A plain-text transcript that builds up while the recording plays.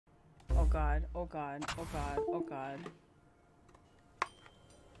god, oh god, oh god, oh god.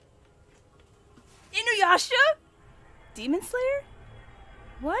 Inuyasha? Demon Slayer?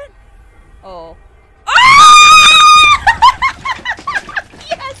 What? Oh.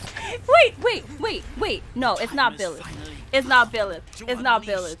 Yes! Wait. No, it's not BYLETH. It's not BYLETH. It's not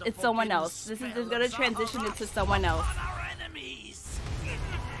BYLETH. It's someone else. This is gonna transition into someone else.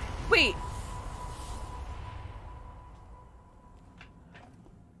 Wait.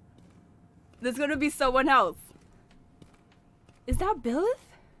 There's gonna be someone else. Is that BYLETH?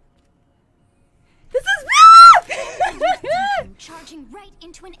 This is BYLETH! Charging right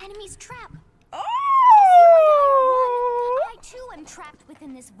into an enemy's trap. Oh! I too am trapped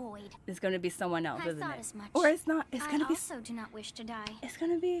within this void. It's gonna be someone else, isn't it? As much. Or it's not. It's gonna be. I also do not wish to die. It's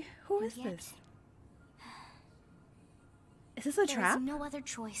gonna be. Who is this? Is this a trap? There is no other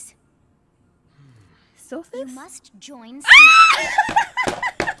choice. Sophis? You must join Smash.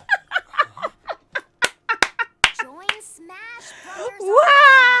 Join Smash Brothers. Wow!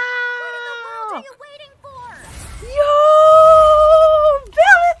 What in the world are you waiting for? Yo!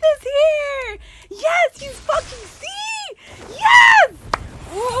 BYLETH is here! Yes, he's fucking C! Yes!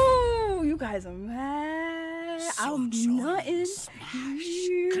 Ooh, you guys are mad. I'm nutting.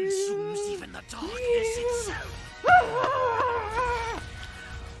 Consumes even the darkness itself.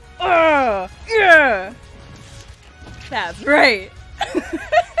 Yeah! That's right.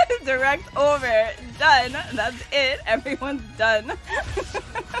 Direct over. Done. That's it. Everyone's done.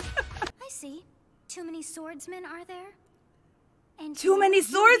 I see. Too many swordsmen, are there? And Too many you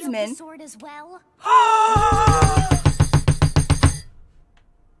wield swordsmen? the sword as well?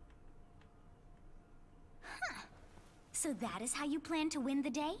 So that is how you plan to win the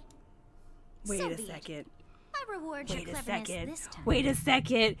day? Wait So a be it. second. I reward your Wait a cleverness second. this time. Wait a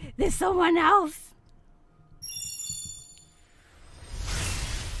second. There's someone else.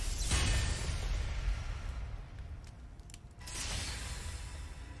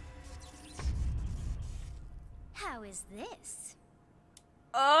 How is this?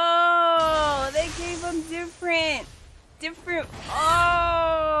 Oh, they gave him different.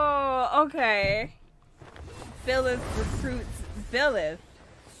 Oh, okay. BYLETH recruits BYLETH.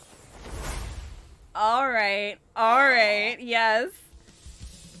 All right, yes.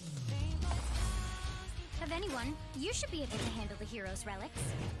 Of anyone, you should be able to handle the hero's relics.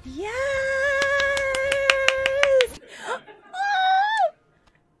 Yes!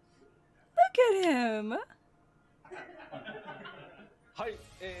 Look at him.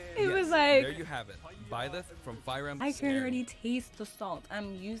 He was like, there you have it. BYLETH from Fire Emblem. I can already taste the salt.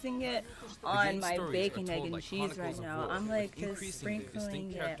 I'm using it on my bacon, egg, and cheese right now. I'm like just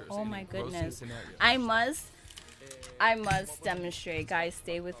sprinkling it. Oh my goodness. I must demonstrate. Guys,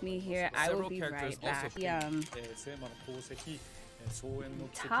 stay with me here. I will be right back.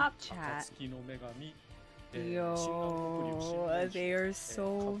 Top chat. Yo, they are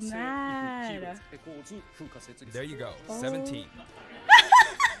so mad. There you go. 17.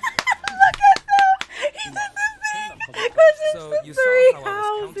 Look at them! He did the thing! Because it's So the you three saw how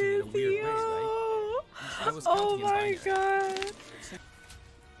I was counting in a houses, weird yo! ways, right? I was Oh counting in my binary. god!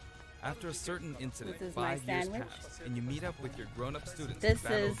 After a certain incident, This is my 5 years sandwich. pass, and you meet up with your grown-up students This to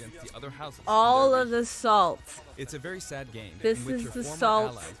battle is against the other houses. in all their of region. the salt It's a very sad game This in which is your the former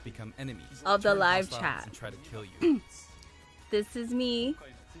salt allies become enemies, of the turn live hostiles, chat. and try to kill you. This is me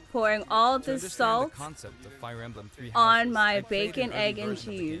pouring all To this understand salt the concept of Fire Emblem 3 on houses, my I played bacon, an early egg, and version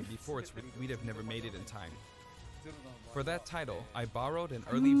of the game cheese. Before we'd have never made it in time. For that title, I borrowed an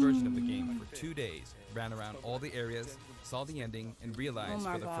early version of the game for 2 days, ran around all the areas, saw the ending, and realized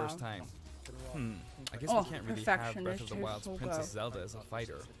my for the God. first time, I guess Oh, we can't really have Breath of perfectionist, the you're Wild's so Princess good. Zelda as a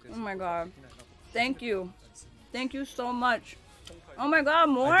fighter. Oh my god. Thank you. Thank you so much. Oh my god, I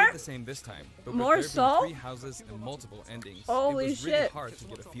more? did the same this time, but More with there salt? being 3 houses and multiple endings, Holy it was really shit. hard to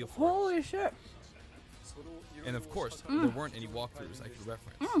get a feel for Holy shit. it. And of course, there weren't any walkthroughs I could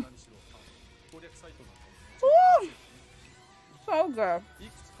reference. Ooh. So good. The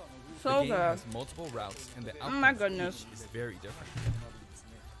So game good. has multiple routes, and the outcome my of each goodness. is very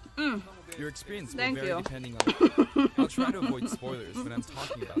different. Your experience Thank will vary you. depending on. I'll try to avoid spoilers when I'm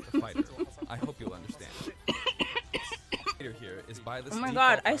talking about the fighter. I hope you'll understand. Here is BYLETH's Oh my default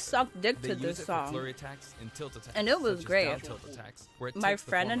god, I weapon. sucked dick They to use this it for song. flurry attacks and tilt attacks, And it was such as great. down tilt attacks, where it My takes the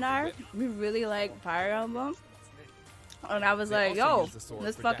friend form and of a I, whip. we really like Fire Emblem. And I was They like, also yo, use the sword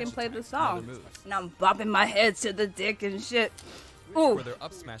let's for fucking dash play the attacks and other song. moves. And I'm bopping my head to the dick and shit. Ooh, For their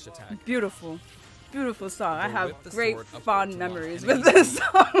up smash attack, beautiful. Beautiful song. I They'll have whip the great sword upward fond to launch memories enemies with this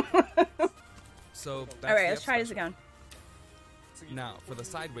song. so that's Alright, the let's up try this special. again. Now, for the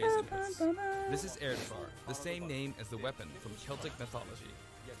sideways inputs. This is ALTAIR, the same name as the weapon from Celtic mythology.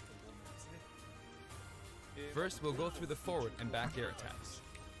 First, we'll go through the forward and back air attacks.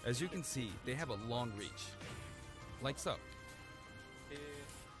 As you can see, they have a long reach. Like so.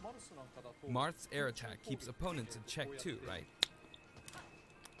 Marth's air attack keeps opponents in check too, right?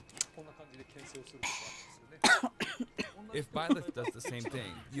 If BYLETH does the same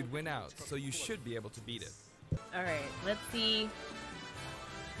thing, you'd win out, so you should be able to beat it. Alright, let's see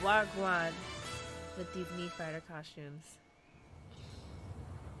Wagwan with these Mii Fighter costumes.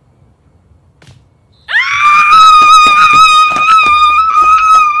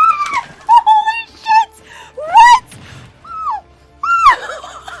 Holy shit! What?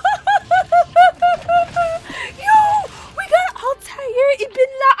 Yo! We got ALTAＩR ibn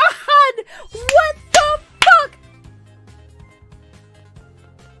La'ahad! What the fuck?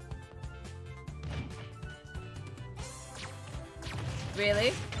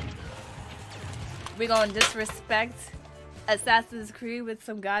 Really? We gonna disrespect Assassin's Creed with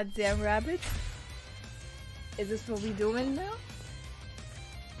some goddamn rabbits? Is this what we doing now?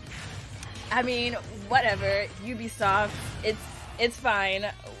 I mean, whatever. Ubisoft, it's fine.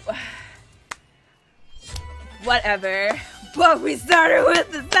 Whatever. But we started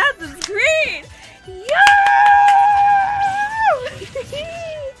with Assassin's Creed! Yo!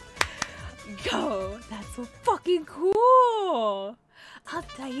 Yo, that's so fucking cool!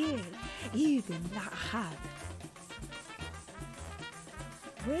 ALTAＩR ibn La'ahad.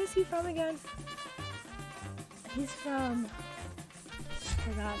 Where is he from again? He's from... I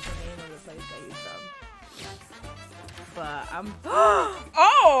forgot the name of the place that he's from. But I'm...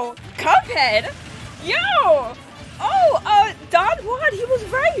 Oh! CUPHEAD! Yo! Oh, Don Juan, he was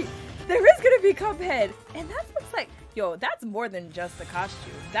right! There is gonna be CUPHEAD! And that looks like... Yo, that's more than just a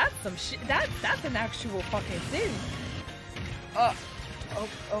costume. That's some shit. That's an actual fucking thing.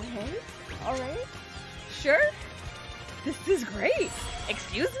 Okay. Alright. Sure. This is great.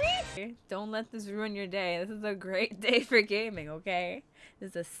 Excuse me? Don't let this ruin your day. This is a great day for gaming, okay?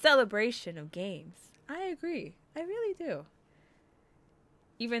 This is a celebration of games. I agree. I really do.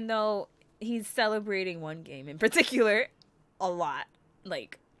 Even though he's celebrating one game in particular a lot.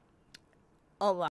 Like, a lot.